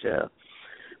series,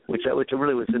 which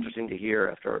really was interesting to hear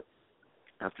after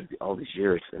all these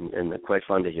years, and quite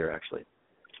fun to hear actually.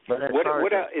 But is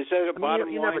that a bottom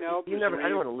line album? I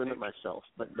don't want to limit myself,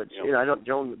 but I don't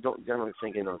generally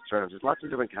think in those terms. There's lots of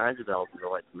different kinds of albums I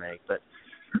like to make, but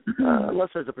unless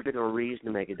there's a particular reason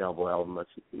to make a double album, that's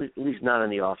at least not in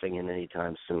the offing in any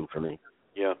time soon for me.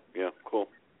 Yeah, cool.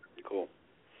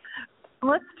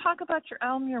 Let's talk about your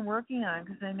album you're working on,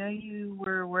 because I know you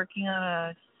were working on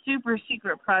a super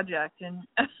secret project, and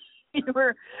you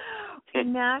were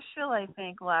in Nashville, I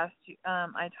think, last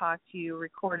I talked to you,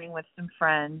 recording with some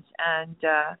friends, and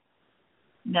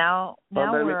now where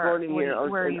are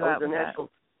you at with that?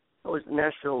 I was in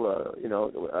Nashville,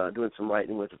 doing some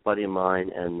writing with a buddy of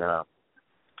mine, and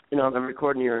I'm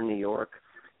recording here in New York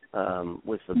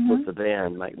with the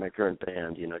band, my current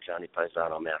band, Johnny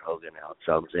Paisano, Matt Hogan, Alex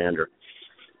Alexander,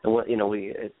 and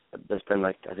there's been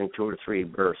I think 2 or 3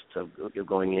 bursts of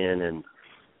going in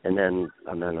and then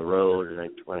I'm on the road,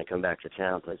 and when I come back to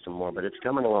town, play some more. But it's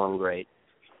coming along great.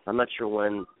 I'm not sure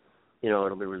when,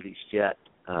 it'll be released yet.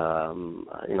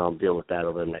 I'll deal with that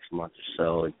over the next month or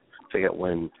so and figure out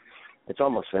when. It's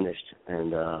almost finished,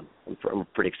 and I'm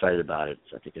pretty excited about it.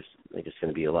 So I think it's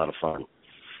going to be a lot of fun.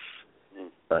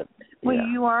 But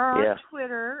you are on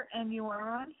Twitter and you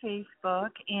are on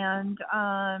Facebook, and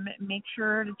make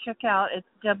sure to check out. It's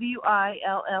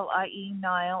WILLIE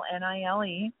Nile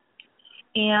NILE.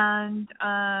 And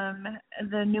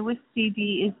the newest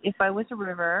CD is If I Was a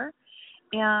River,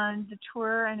 and the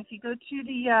tour. And if you go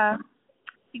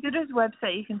to his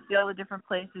website, you can see all the different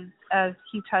places as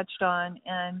he touched on.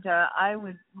 And the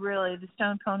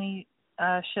Stone Pony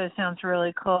show sounds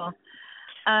really cool.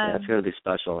 It's going to be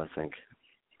special, I think.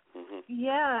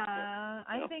 Yeah,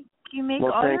 I think you make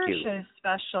all your shows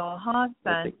special, huh,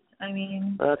 Ben? I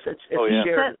mean, it's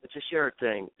a shared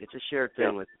thing. It's a shared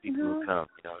thing with people who come.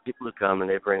 People who come and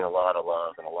they bring a lot of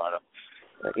love and a lot of,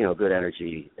 good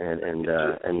energy,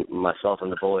 and myself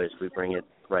and the boys, we bring it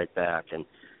right back. And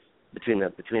between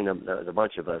the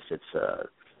bunch of us, it's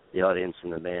the audience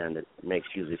and the band. It makes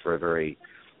usually for a very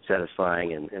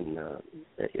satisfying and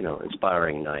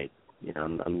inspiring night.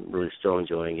 I'm really still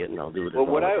enjoying it, and I'll do it as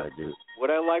long as I do. What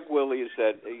I like, Willie, is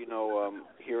that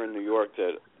here in New York,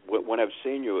 that when I've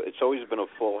seen you, it's always been a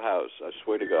full house. I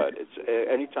swear to God, it's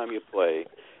anytime you play.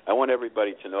 I want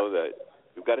everybody to know that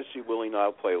you've got to see Willie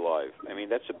Nile play live. I mean,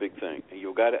 that's a big thing.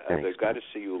 They've got to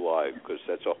see you live, because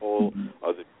that's a whole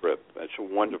other trip. That's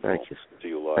wonderful to see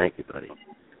you live. Thank you, buddy.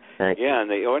 Thank you. And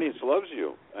the audience loves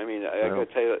you. I mean, I got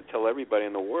to tell everybody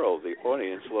in the world, the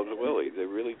audience loves Willie. They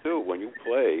really do. When you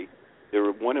play,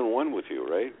 they're one-on-one with you,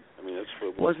 right? I mean, that's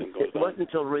what it wasn't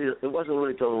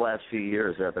really until the last few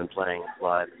years that I've been playing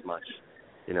live as much.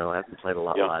 I haven't played a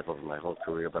lot live over my whole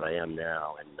career, but I am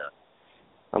now. And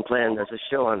I'm playing. There's a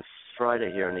show on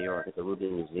Friday here in New York at the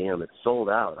Loudon Museum. It's sold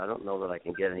out. I don't know that I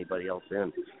can get anybody else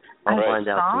in. I'll find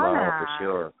out tomorrow for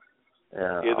sure.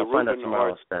 I'll find out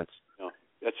tomorrow, Spence.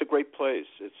 That's a great place.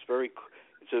 It's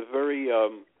a very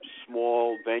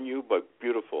small venue, but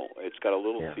beautiful. It's got a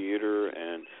little theater,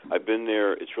 and I've been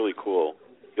there. It's really cool.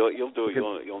 You'll do it.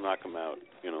 You'll knock them out.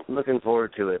 Looking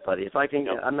forward to it, buddy. If I can,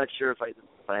 I'm not sure if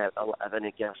I have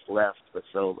any guests left, but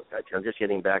I'm just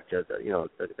getting back to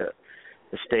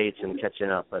the States and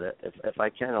catching up. But if I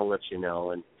can, I'll let you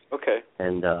know. And okay.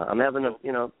 And I'm having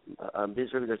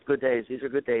there's good days. These are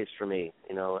good days for me,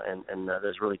 and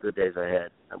there's really good days ahead,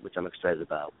 which I'm excited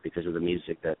about because of the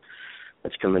music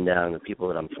that's coming down, and the people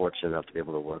that I'm fortunate enough to be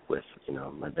able to work with,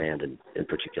 my band in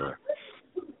particular.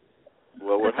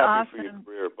 Well, we're happy for your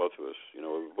career, both of us.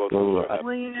 We're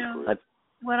both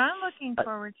what I'm looking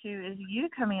forward to is you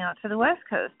coming out to the West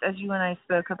Coast, as you and I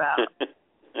spoke about.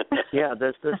 Yeah,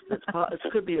 this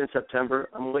could be in September.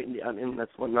 I'm waiting. I mean,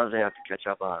 that's another thing I have to catch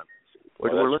up on.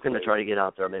 We're looking to try to get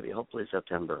out there, maybe hopefully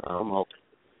September. I'm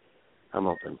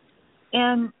hoping.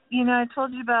 And I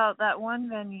told you about that one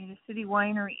venue. The City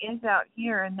Winery is out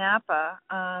here in Napa.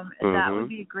 And that would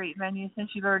be a great venue since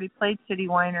you've already played City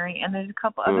Winery. And there's a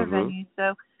couple other venues.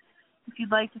 So if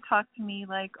you'd like to talk to me,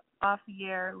 like off the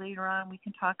air later on, we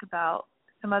can talk about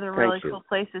some other really cool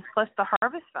places. Plus the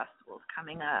Harvest Festival is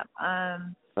coming up.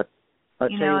 I'll tell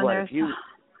you what, if you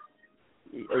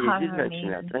did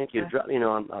mention that. Thank you.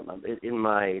 I'm in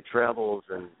my travels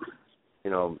and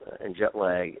and jet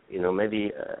lag.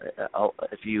 Maybe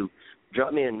if you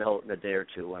drop me a note in a day or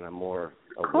two when I'm more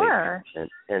awake,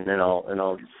 and then I'll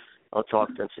talk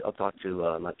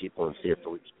to my people and see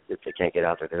if they can't get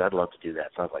out there, because I'd love to do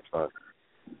that. Sounds like fun.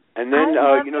 And then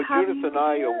Judith and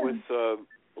I are with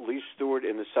Lee Stewart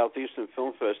in the Southeastern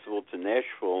Film Festival to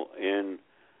Nashville in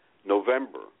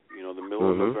November. The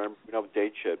middle of November. We don't have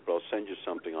dates yet, but I'll send you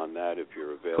something on that if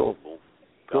you're available.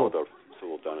 Cool. Our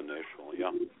festival down in Nashville.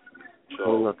 Yeah.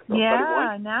 So,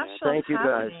 Nashville. Thank you,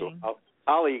 guys. So,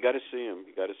 Holly, you got to see him.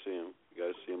 You got to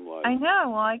see him live. I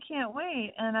know. Well, I can't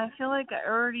wait, and I feel like I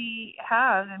already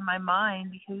have in my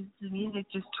mind because the music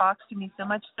just talks to me so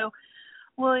much. So,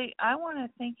 Willie, I want to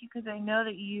thank you because I know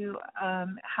that you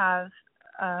have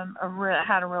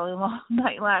had a really long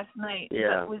night last night.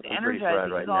 Yeah, it was I'm energizing. pretty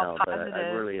fried right now, positive.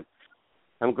 But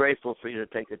I'm grateful for you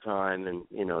to take the time and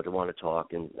to want to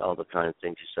talk and all the kind of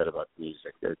things you said about the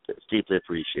music. It's deeply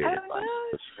appreciated.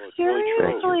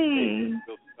 Seriously,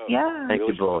 yeah. Thank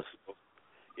you both.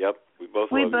 Yep, we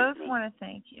both want to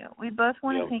thank you. We both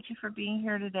want to thank you for being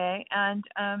here today. And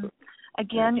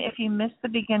again, if you missed the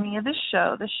beginning of the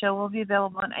show will be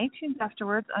available on iTunes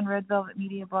afterwards, on Red Velvet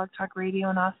Media, Blog Talk Radio,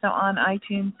 and also on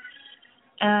iTunes.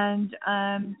 And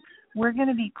we're going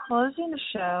to be closing the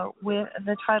show with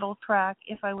the title track,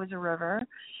 If I Was a River.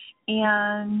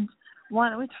 And why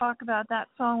don't we talk about that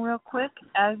song real quick,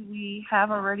 as we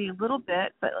have already a little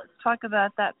bit, but let's talk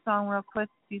about that song real quick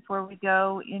before we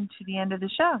go into the end of the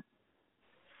show.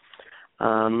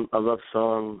 A love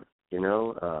song,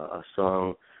 a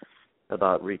song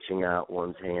about reaching out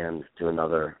one's hand to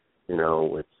another,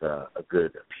 with a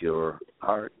good, pure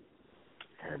heart.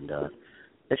 And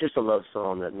it's just a love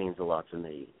song that means a lot to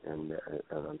me. And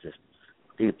I'm just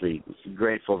deeply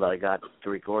grateful that I got to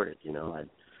record it,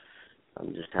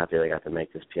 I'm just happy that I got to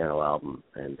make this piano album.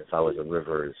 And If I Was a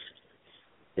River is,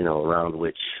 around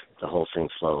which the whole thing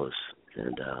flows.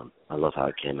 And I love how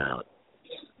it came out.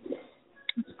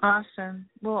 Awesome.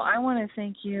 Well, I want to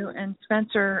thank you. And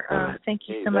Spencer, thank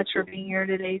you so much for being here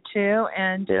today, too.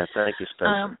 And thank you,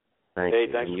 Spencer. Thank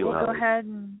you. We'll go ahead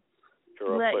and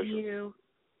let you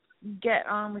get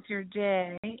on with your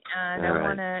day. And I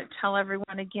want to tell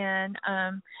everyone again,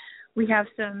 we have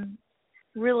some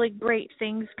really great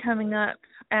things coming up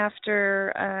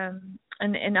after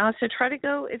and also try to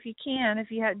go if you can.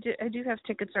 If you I do have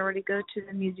tickets already. Go to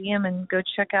the museum and go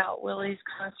check out Willie's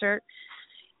concert.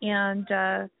 And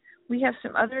we have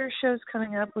some other shows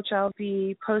coming up, which I'll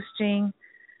be posting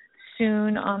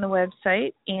soon on the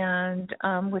website. And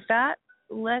with that,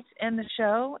 let's end the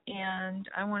show. And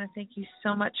I want to thank you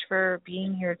so much for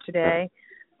being here today.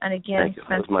 And again,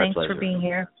 Spence, thanks for being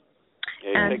here.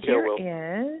 Yeah, and here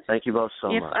is Thank you both so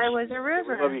much. If I Was a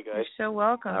River. Love you guys. You're so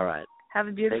welcome. All right. Have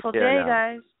a beautiful day,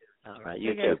 guys. All right.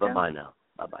 You too. Bye-bye now.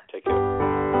 Bye-bye. Take care.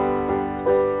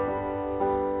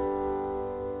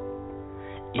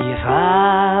 If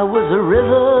I was a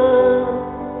river,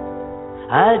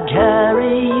 I'd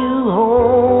carry you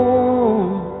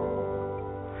home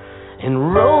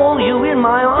and roll you in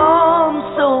my arms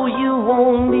so you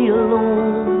won't be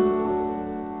alone.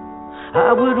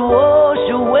 I would wash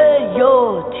away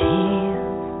your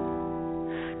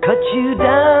tears, cut you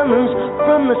diamonds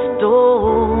from the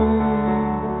stone.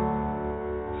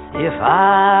 If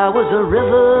I was a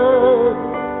river,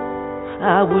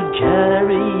 I would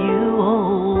carry you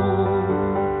home.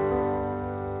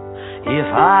 If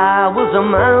I was a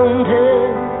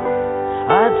mountain,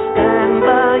 I'd stand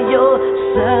by your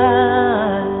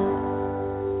side.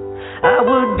 I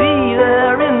would be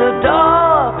there in the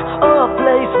dark, a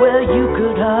place where you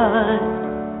could hide.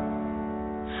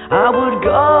 I would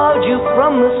guard you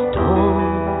from the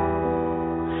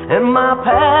storm, and my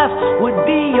path would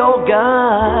be your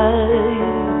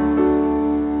guide.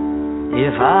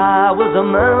 If I was a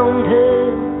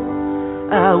mountain,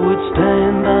 I would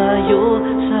stand by your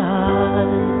side.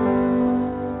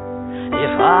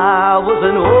 If I was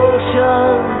an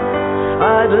ocean,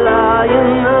 I'd lie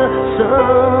in the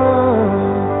sun.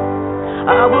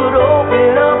 I would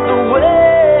open up the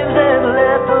waves and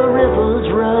let the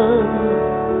rivers run.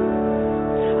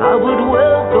 I would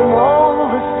welcome all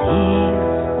the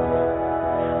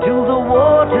seas till the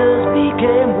waters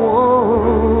became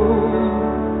warm.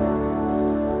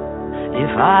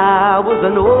 If I was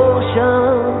an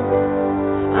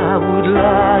ocean, I would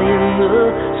lie in the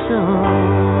sun.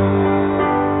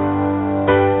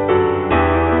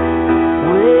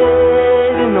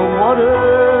 Wade in the water,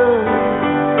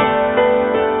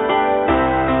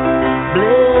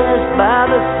 blessed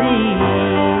by the sea.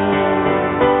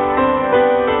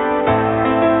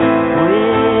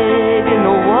 Wade in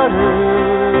the water,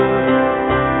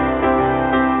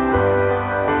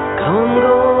 come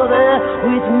go there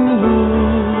with me.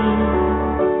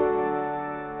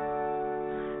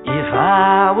 If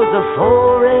I was a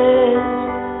forest,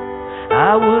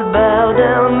 I would bow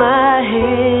down my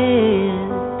head.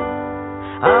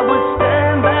 I would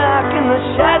stand back in the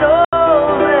shadows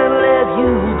and let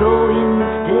you go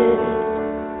instead.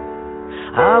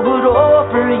 I would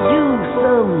offer you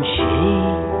some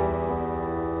shade.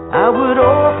 I would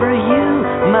offer you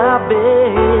my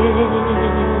bed.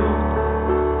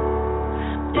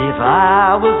 If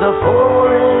I was a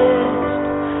forest,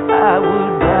 I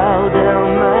would bow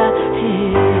down my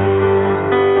head.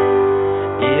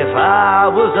 If I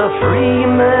was a free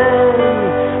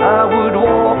man, I would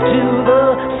walk to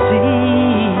the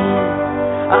sea.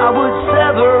 I would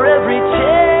sever every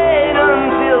chain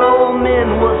until all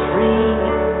men were free.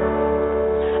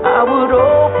 I would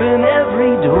open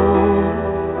every door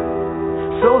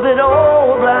so that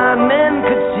all blind men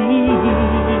could see.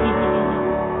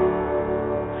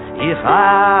 If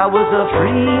I was a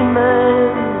free man,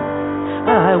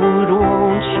 I would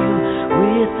want you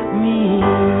with me.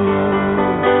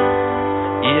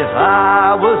 If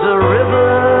I was a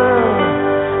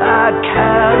river, I'd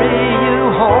carry you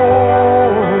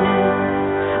home.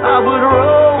 I would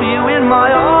roll you in my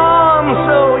arms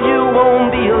so you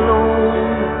won't be alone.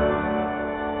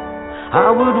 I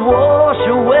would wash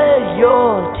away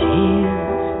your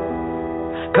tears,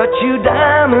 cut you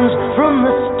diamonds from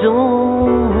the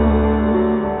stone.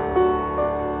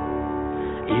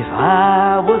 If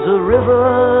I was a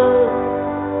river,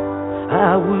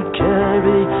 I would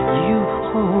carry you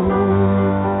home.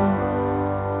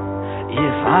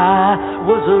 If I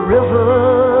was a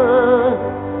river,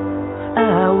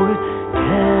 I would